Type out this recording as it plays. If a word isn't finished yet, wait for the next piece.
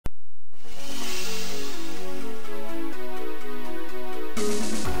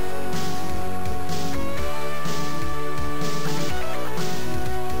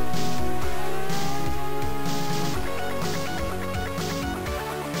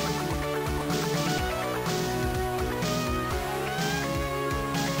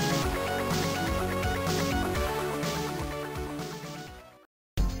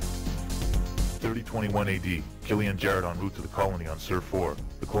3021 AD, Killy and Jared en route to the colony on Sur 4.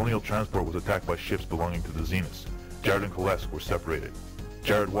 The colonial transport was attacked by ships belonging to the Zeniths. Jared and Kalesk were separated.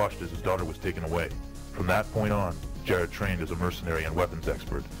 Jared watched as his daughter was taken away. From that point on, Jared trained as a mercenary and weapons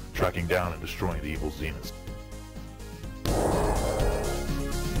expert, tracking down and destroying the evil Zeniths.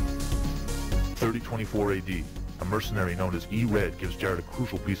 3024 AD, a mercenary known as E-Red gives Jared a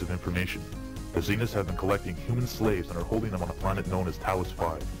crucial piece of information. The Zeniths have been collecting human slaves and are holding them on a planet known as Talos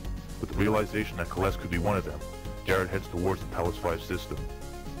V. With the realization that Kalesk could be one of them, Jared heads towards the Talos V system.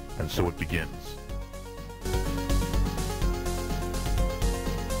 And so it begins.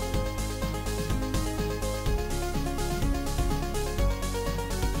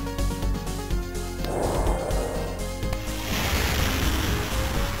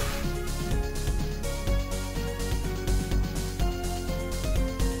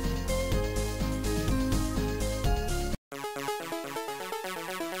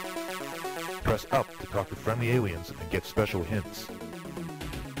 Press up to talk to friendly aliens and get special hints.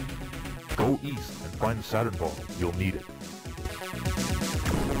 Go east and find the Saturn ball. You'll need it.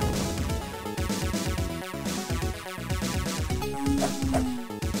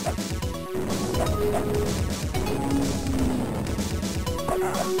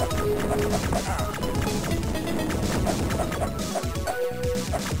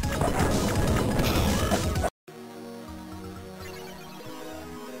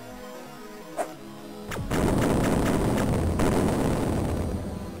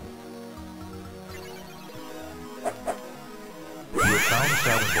 Found the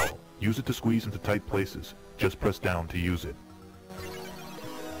Saturn ball. Use it to squeeze into tight places. Just press down to use it.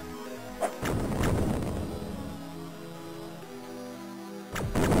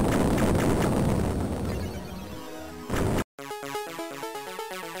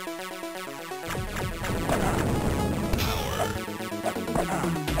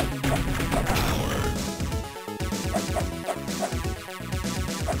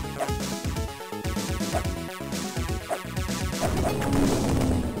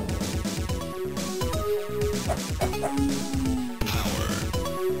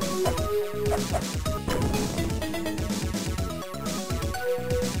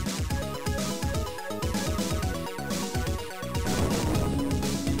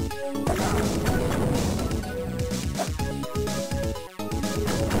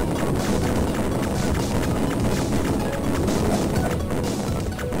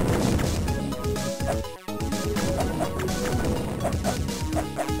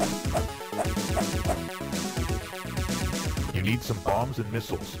 You need some bombs and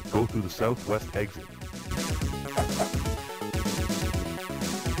missiles. Go through the southwest exit.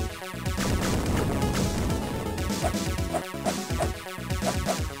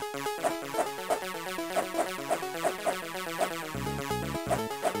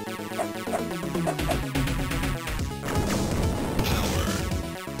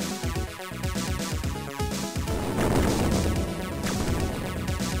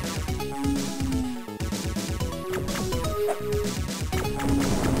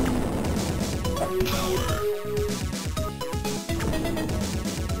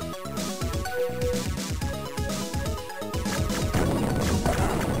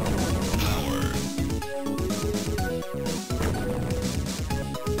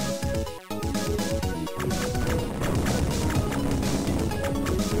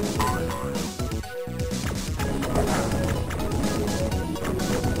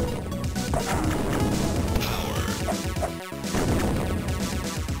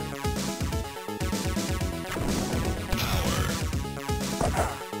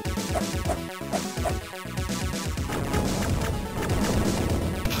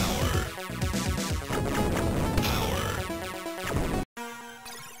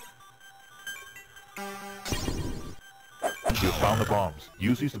 You have found the bombs.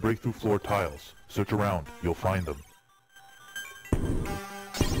 Use these to break through floor tiles. Search around. You'll find them.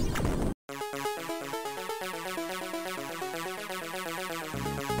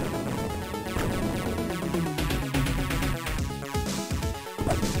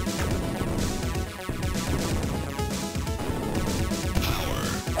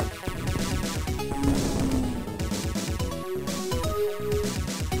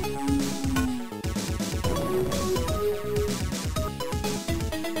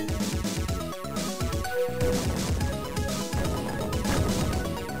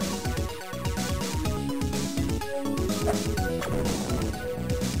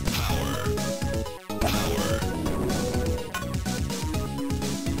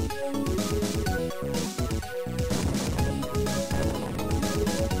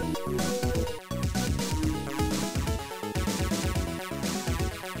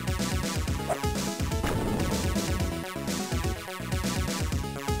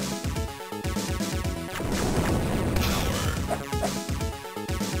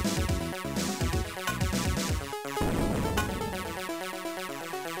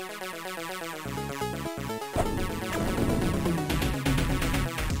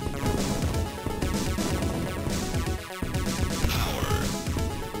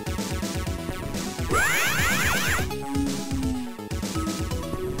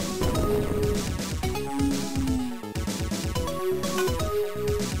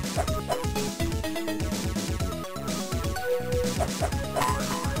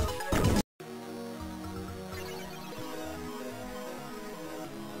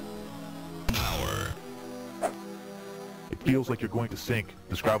 feels like you're going to sink.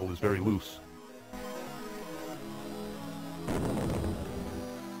 This gravel is very loose.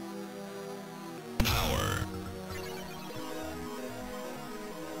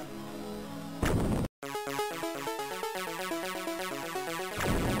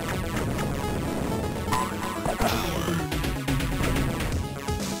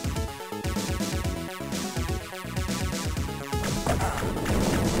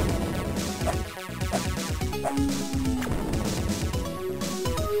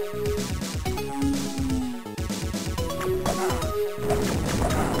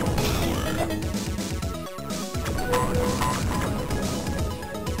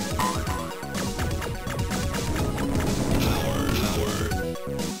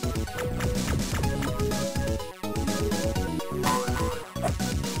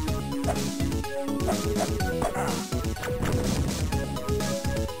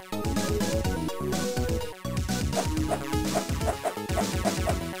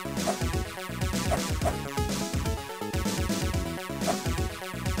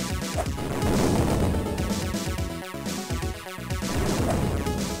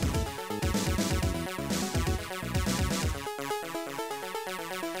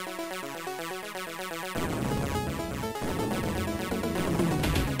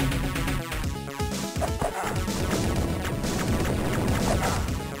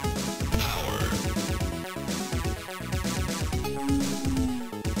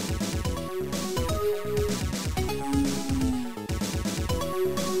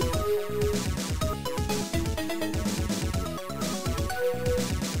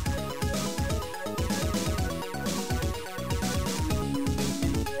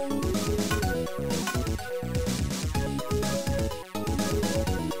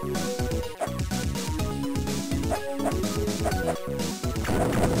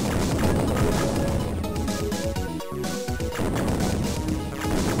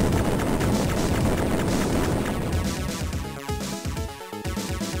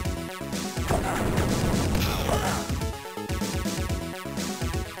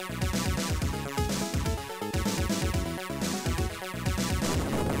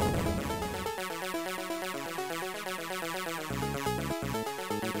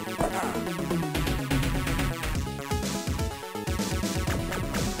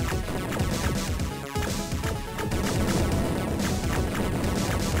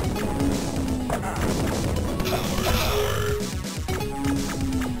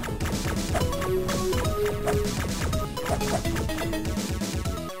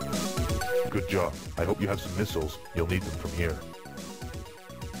 Good job. I hope you have some missiles. You'll need them from here.